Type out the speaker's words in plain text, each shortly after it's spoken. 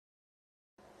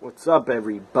What's up,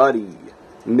 everybody?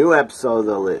 New episode of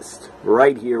The List,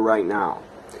 right here, right now.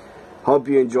 Hope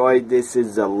you enjoyed. This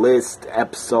is The List,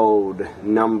 episode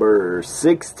number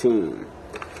 16.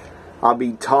 I'll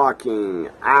be talking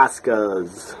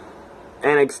Asuka's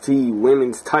NXT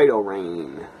Women's title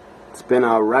reign. It's been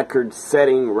a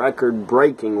record-setting,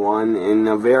 record-breaking one in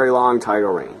a very long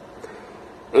title reign.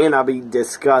 And I'll be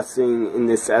discussing in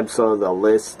this episode of The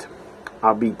List,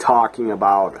 I'll be talking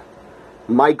about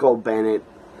Mike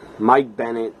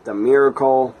Bennett, the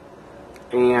Miracle,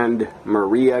 and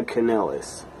Maria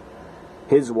Kanellis,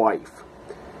 his wife.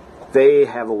 They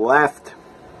have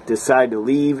decided to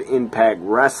leave Impact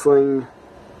Wrestling.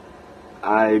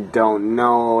 I don't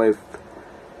know if...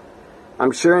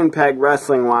 I'm sure Impact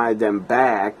Wrestling wanted them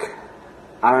back.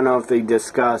 I don't know if they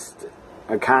discussed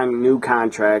a new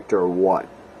contract or what.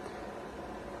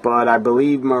 But I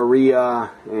believe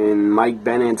Maria and Mike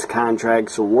Bennett's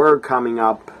contracts were coming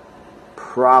up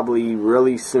probably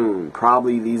really soon.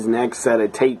 Probably these next set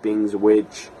of tapings,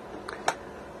 which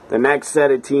the next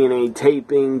set of TNA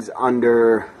tapings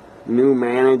under new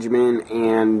management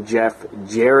and Jeff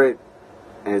Jarrett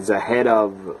as a head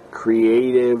of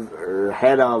creative, or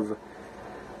head of,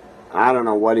 I don't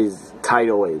know what his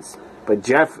title is, but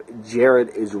Jeff Jarrett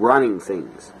is running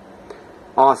things.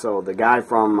 Also, the guy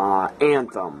from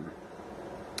Anthem,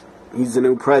 he's the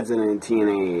new president of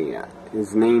TNA.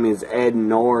 His name is Ed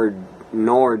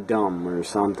Nordum or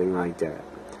something like that.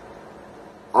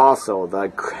 Also,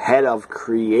 the head of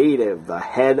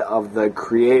the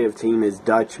creative team is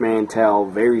Dutch Mantel,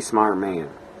 very smart man.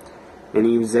 And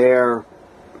he was there,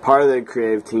 part of the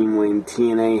creative team when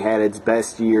TNA had its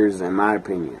best years, in my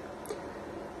opinion.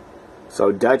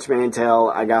 So Dutch Mantel,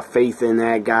 I got faith in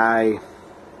that guy.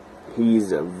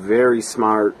 He's very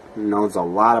smart, knows a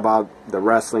lot about the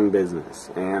wrestling business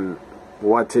and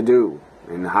what to do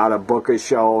and how to book a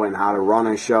show and how to run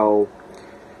a show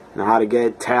and how to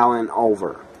get talent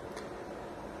over.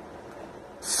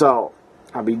 So,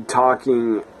 I'll be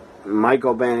talking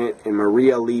Michael Bennett and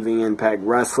Maria leaving Impact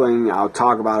Wrestling. I'll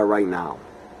talk about it right now.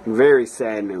 Very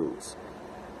sad news.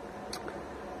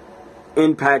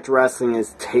 Impact Wrestling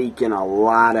has taken a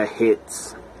lot of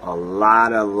hits. A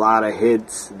lot of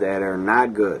hits that are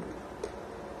not good.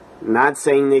 Not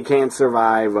saying they can't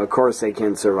survive. Of course they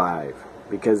can survive.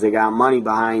 Because they got money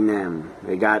behind them.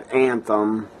 They got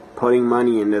Anthem putting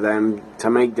money into them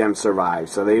to make them survive.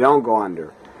 So they don't go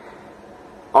under.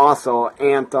 Also,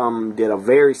 Anthem did a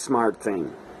very smart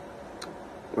thing.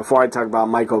 Before I talk about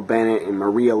Michael Bennett and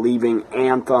Maria leaving,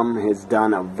 Anthem has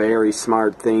done a very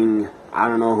smart thing. I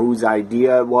don't know whose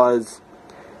idea it was.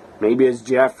 Maybe it's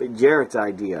Jeff Jarrett's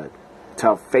idea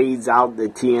to phase out the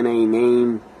TNA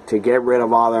name, to get rid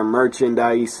of all their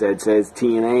merchandise that says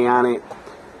TNA on it.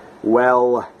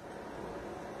 Well,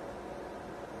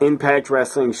 Impact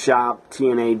Wrestling Shop,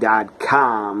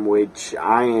 TNA.com, which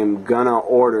I am going to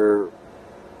order,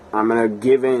 I'm going to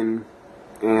give in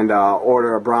and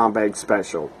order a brown bag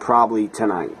special, probably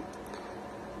tonight.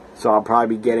 So I'll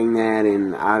probably be getting that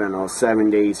in, 7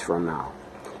 days from now.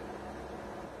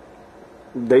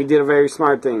 They did a very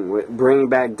smart thing with bringing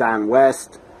back Don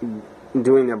West,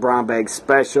 doing the brown bag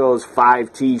specials,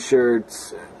 5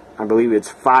 t-shirts, I believe it's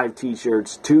 5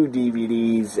 t-shirts, 2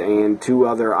 DVDs, and 2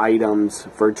 other items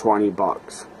for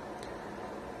 $20.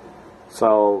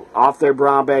 So, off their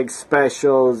brown bag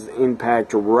specials,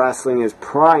 Impact Wrestling has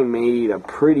probably made a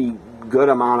pretty good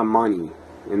amount of money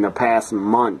in the past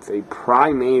month. They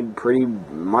probably made pretty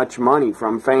much money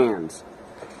from fans,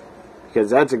 because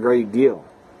that's a great deal.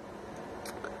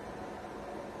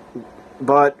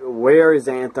 But where is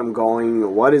Anthem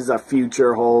going? What does the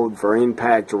future hold for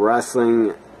Impact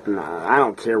Wrestling? I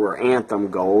don't care where Anthem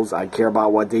goes. I care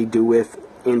about what they do with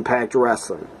Impact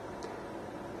Wrestling.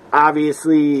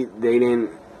 Obviously, they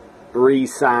didn't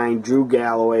re-sign Drew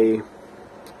Galloway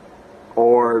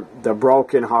or the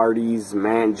Broken Hardys,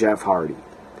 Matt and Jeff Hardy.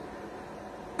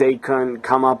 They couldn't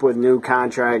come up with new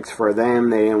contracts for them.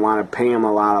 They didn't want to pay them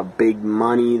a lot of big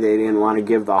money. They didn't want to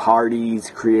give the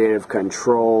Hardys creative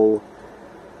control.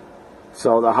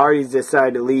 So the Hardys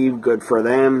decided to leave. Good for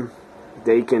them.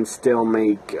 They can still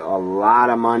make a lot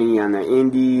of money on the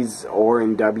indies or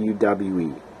in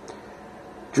WWE.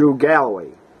 Drew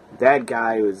Galloway, that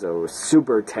guy was a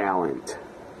super talent.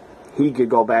 He could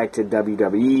go back to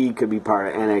WWE, could be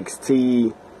part of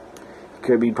NXT,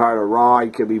 could be part of Raw, he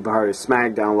could be part of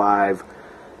SmackDown Live.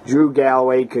 Drew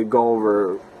Galloway could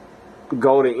go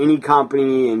to any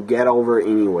company and get over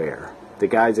anywhere. The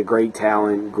guy's a great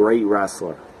talent, great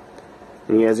wrestler.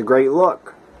 And he has a great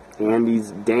look. And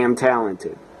he's damn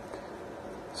talented.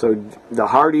 So the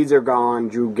Hardys are gone.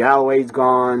 Drew Galloway's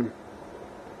gone.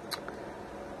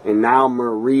 And now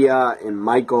Maria and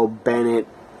Michael Bennett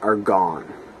are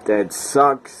gone. That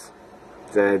sucks.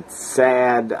 That's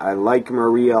sad. I like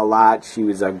Maria a lot. She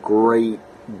was a great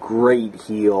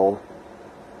heel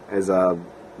as I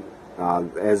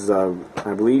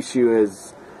believe she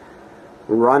was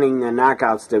running the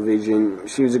Knockouts division.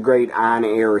 She was a great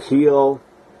on-air heel.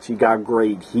 She got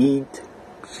great heat.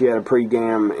 She had a pretty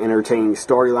damn entertaining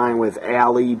storyline with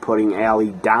Allie, putting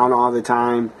Allie down all the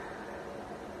time.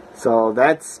 So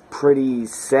that's pretty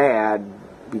sad,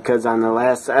 because on the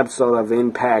last episode of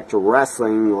Impact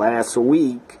Wrestling last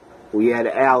week, we had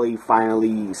Allie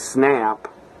finally snap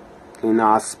and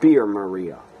spear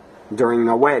Maria during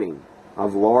the wedding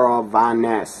of Laura Von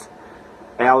Ness.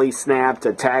 Allie snapped,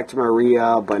 attacked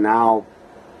Maria, but now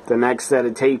the next set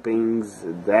of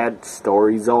tapings, that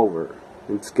story's over.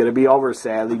 It's going to be over,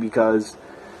 sadly, because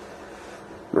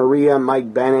Maria and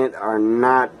Mike Bennett are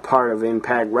not part of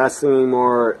Impact Wrestling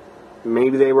anymore.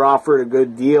 Maybe they were offered a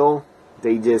good deal.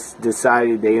 They just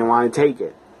decided they didn't want to take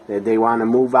it. That they want to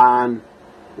move on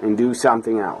and do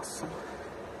something else.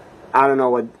 I don't know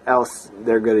what else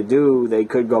they're going to do. They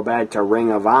could go back to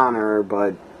Ring of Honor,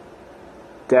 but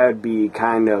that would be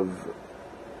kind of...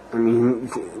 I mean,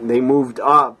 they moved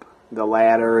up the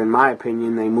ladder, in my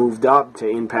opinion. They moved up to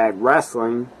Impact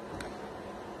Wrestling.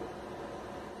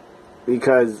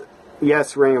 Because,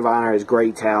 yes, Ring of Honor has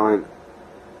great talent.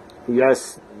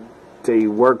 Yes, they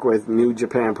work with New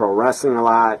Japan Pro Wrestling a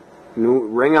lot.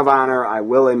 Ring of Honor, I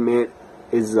will admit,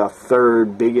 is the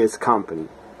third biggest company.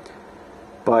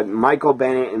 But Michael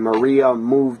Bennett and Maria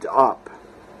moved up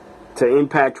to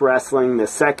Impact Wrestling, the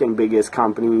second biggest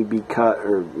company, because,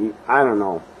 or I don't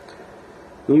know.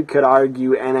 You could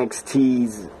argue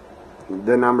NXT's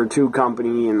the number 2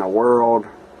 company in the world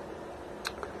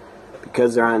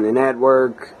because they're on the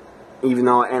network. Even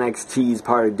though NXT is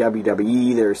part of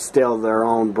WWE, they're still their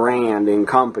own brand and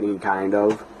company, kind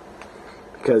of,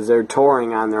 because they're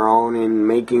touring on their own and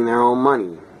making their own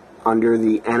money under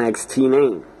the NXT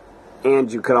name.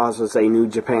 And you could also say New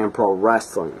Japan Pro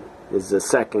Wrestling is the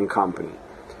second company.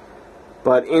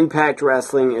 But Impact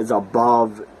Wrestling is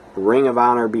above Ring of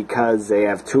Honor because they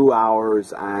have 2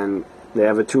 hours on. They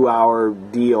have a 2-hour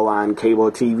deal on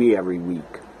cable TV every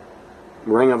week.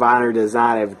 Ring of Honor does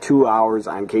not have 2 hours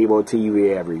on cable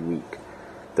TV every week.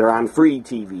 They're on free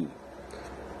TV,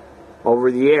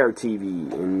 over-the-air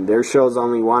TV, and their show's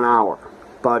only 1 hour.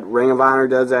 But Ring of Honor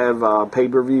does have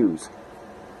pay-per-views.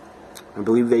 I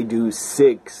believe they do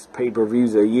 6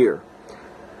 pay-per-views a year.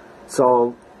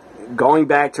 So going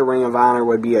back to Ring of Honor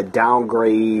would be a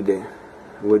downgrade,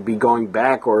 would be going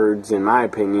backwards, in my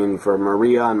opinion, for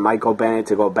Maria and Michael Bennett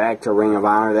to go back to Ring of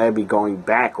Honor. That'd be going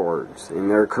backwards in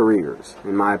their careers,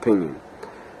 in my opinion.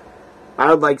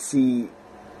 I would like to see,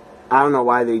 I don't know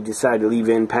why they decided to leave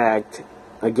Impact.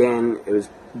 Again, it was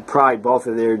probably both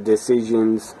of their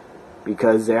decisions,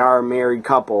 because they are a married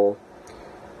couple.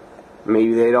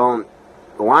 Maybe they don't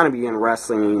want to be in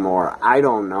wrestling anymore. I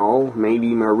don't know.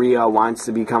 Maybe Maria wants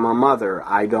to become a mother.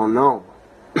 I don't know.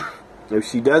 If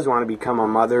she does want to become a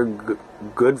mother,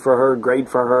 good for her, great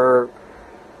for her.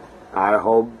 I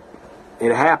hope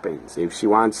it happens. If she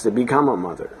wants to become a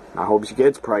mother, I hope she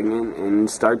gets pregnant and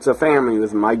starts a family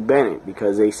with Mike Bennett,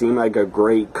 because they seem like a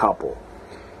great couple.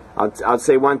 I'll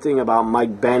say one thing about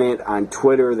Mike Bennett on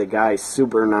Twitter. The guy's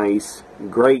super nice.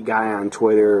 Great guy on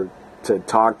Twitter to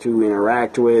talk to,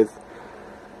 interact with.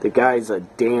 The guy's a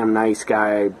damn nice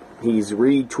guy. He's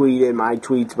retweeted my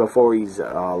tweets before. He's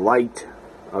liked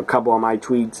a couple of my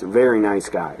tweets. Very nice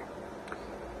guy.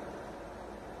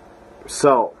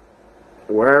 So,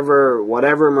 whatever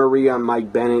Maria and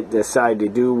Mike Bennett decide to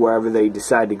do, wherever they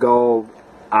decide to go,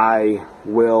 I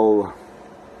will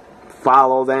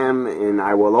follow them, and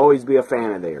I will always be a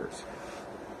fan of theirs.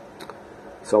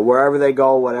 So wherever they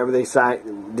go, whatever they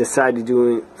decide to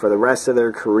do for the rest of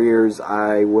their careers,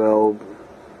 I will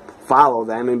follow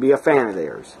them and be a fan of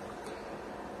theirs.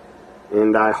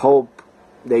 And I hope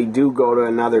they do go to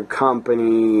another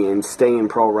company and stay in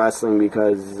pro wrestling,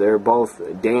 because they're both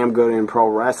damn good in pro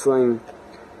wrestling.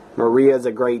 Maria's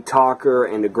a great talker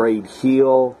and a great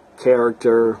heel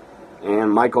character,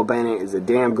 and Michael Bennett is a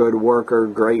damn good worker,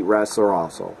 great wrestler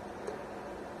also.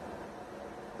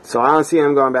 So I don't see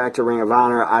them going back to Ring of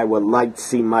Honor. I would like to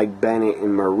see Mike Bennett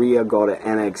and Maria go to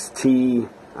NXT.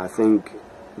 I think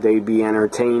they'd be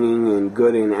entertaining and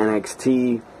good in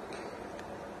NXT.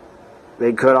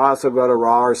 They could also go to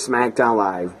Raw or SmackDown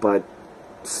Live, but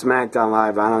SmackDown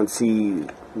Live, I don't see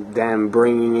them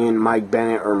bringing in Mike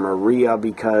Bennett or Maria,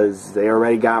 because they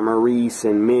already got Maurice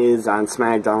and Miz on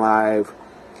SmackDown Live.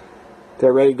 They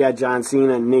already got John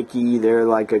Cena and Nikki. They're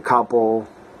like a couple.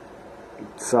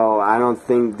 So I don't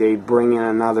think they bring in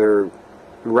another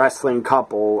wrestling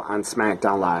couple on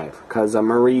SmackDown Live because of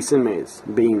Maurice and Miz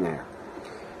being there.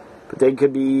 But they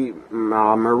could be,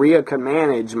 Maria could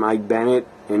manage Mike Bennett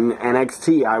in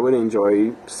NXT. I would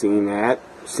enjoy seeing that.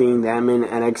 Seeing them in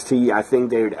NXT, I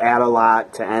think they would add a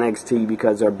lot to NXT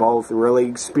because they're both really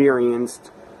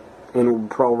experienced in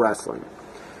pro wrestling.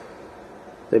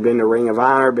 They've been to Ring of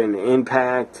Honor, been to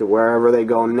Impact, wherever they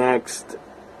go next.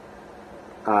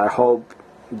 I hope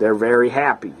they're very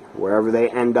happy wherever they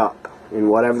end up. And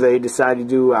whatever they decide to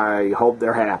do, I hope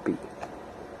they're happy.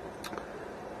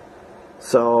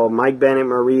 So, Mike Bennett,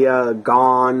 Maria,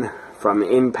 gone from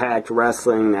Impact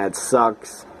Wrestling. That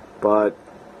sucks. But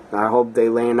I hope they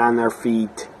land on their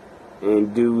feet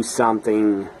and do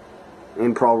something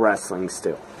in pro wrestling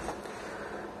still.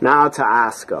 Now to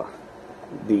Asuka,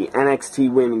 the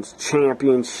NXT Women's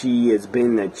Champion. She has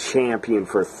been the champion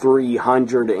for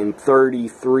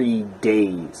 333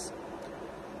 days.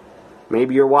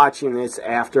 Maybe you're watching this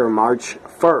after March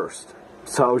 1st.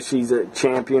 So she's a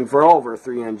champion for over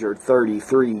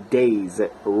 333 days.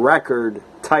 Record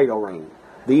title reign.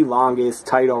 The longest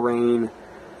title reign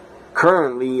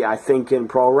currently, I think, in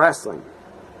pro wrestling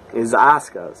is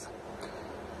Asuka's.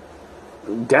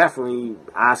 Definitely,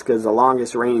 Asuka's the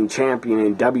longest reigning champion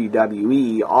in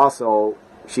WWE. Also,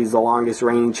 she's the longest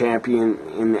reigning champion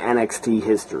in NXT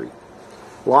history.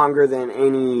 Longer than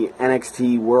any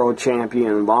NXT World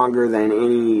Champion, longer than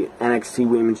any NXT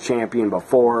Women's Champion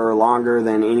before, longer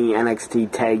than any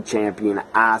NXT Tag Champion.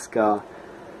 Asuka.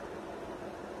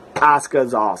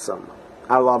 Asuka's awesome.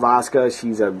 I love Asuka.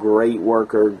 She's a great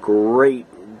worker, great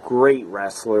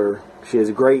wrestler. She has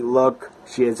a great look.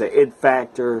 She has an it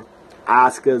factor.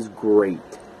 Asuka's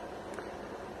great.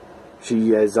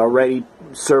 She has already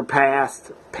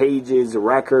surpassed Paige's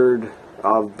record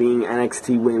of being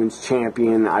NXT Women's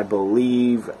Champion, I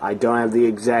believe. I don't have the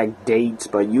exact dates,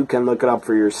 but you can look it up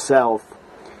for yourself.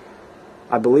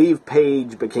 I believe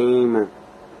Paige became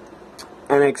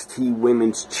NXT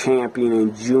Women's Champion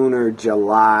in June or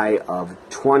July of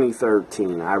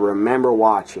 2013. I remember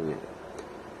watching it.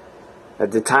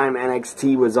 At the time,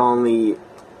 NXT was only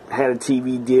had a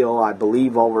TV deal, I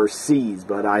believe, overseas,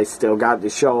 but I still got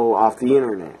the show off the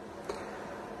internet.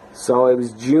 So it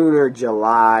was June or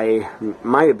July,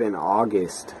 might have been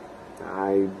August.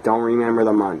 I don't remember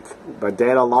the month. But they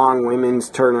had a long women's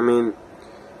tournament.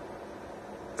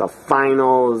 The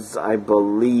finals, I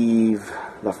believe,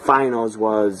 the finals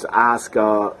was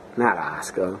Asuka, not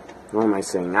Asuka, what am I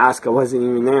saying? Asuka wasn't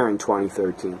even there in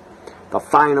 2013. The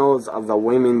finals of the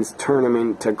women's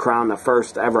tournament to crown the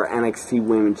first ever NXT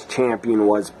Women's Champion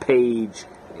was Paige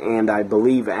and I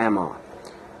believe Emma.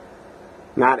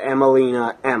 Not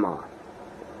Emelina, Emma.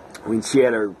 When she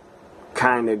had her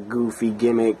kind of goofy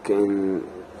gimmick, and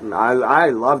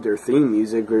I loved her theme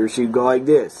music where she'd go like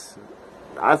this.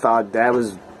 I thought that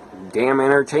was damn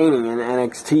entertaining in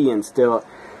NXT, and still,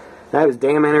 that was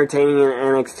damn entertaining in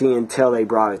NXT until they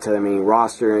brought it to the main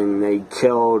roster and they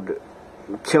killed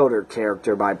her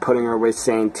character by putting her with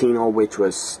Santino, which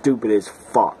was stupid as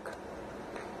fuck.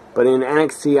 But in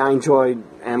NXT, I enjoyed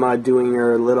Emma doing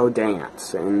her little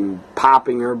dance and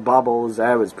popping her bubbles.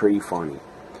 That was pretty funny.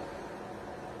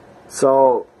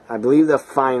 So, I believe the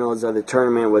finals of the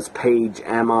tournament was Paige,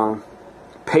 Emma.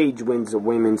 Paige wins the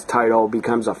women's title,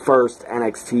 becomes the first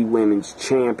NXT Women's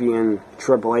Champion.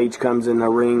 Triple H comes in the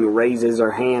ring, raises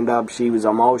her hand up. She was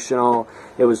emotional.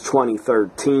 It was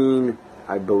 2013,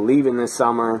 I believe in the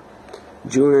summer,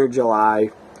 June or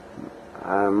July.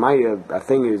 I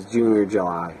think it was June or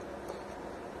July.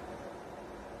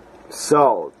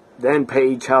 So, then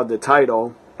Paige held the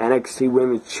title, NXT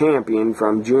Women's Champion,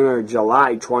 from June or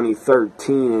July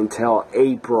 2013 until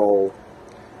April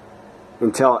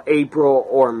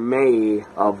or May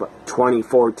of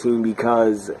 2014,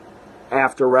 because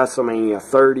after WrestleMania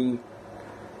 30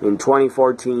 in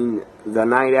 2014, the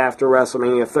night after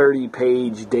WrestleMania 30,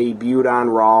 Paige debuted on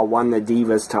Raw, won the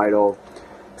Divas title.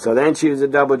 So then she was a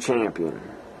double champion.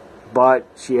 But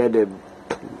she had to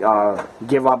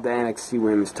give up the NXT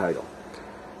Women's title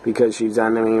because she's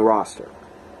on the main roster.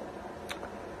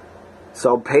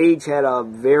 So Paige had a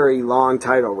very long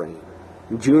title reign.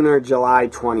 June or July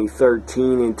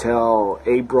 2013 until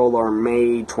April or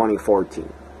May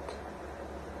 2014.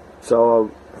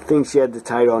 So I think she had the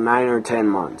title 9 or 10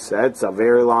 months. That's a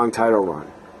very long title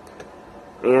run.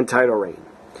 And title reign.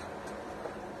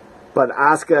 But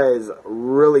Asuka has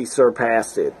really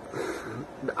surpassed it.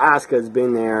 Asuka's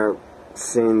been there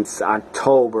since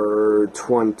October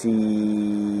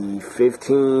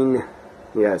 2015.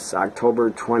 Yes, October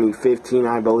 2015,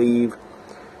 I believe.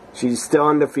 She's still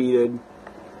undefeated.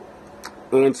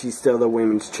 and she's still the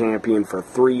women's champion for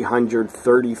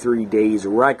 333 days,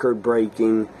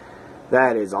 record-breaking.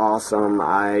 That is awesome.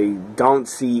 I don't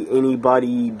see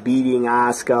anybody beating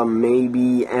Asuka,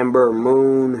 maybe Ember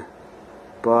Moon,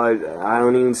 but I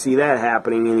don't even see that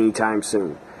happening anytime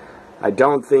soon. I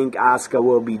don't think Asuka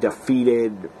will be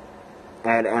defeated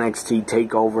at NXT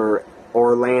TakeOver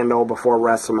Orlando before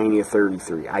WrestleMania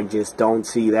 33. I just don't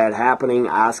see that happening.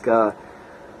 Asuka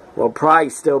will probably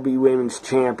still be women's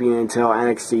champion until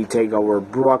NXT TakeOver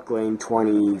Brooklyn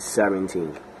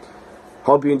 2017.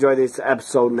 Hope you enjoyed this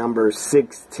episode number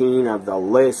 16 of The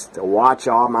List. Watch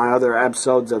all my other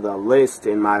episodes of The List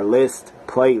in my List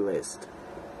playlist.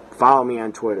 Follow me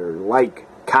on Twitter. Like,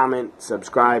 comment,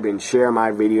 subscribe, and share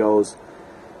my videos.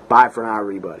 Bye for now,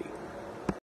 everybody.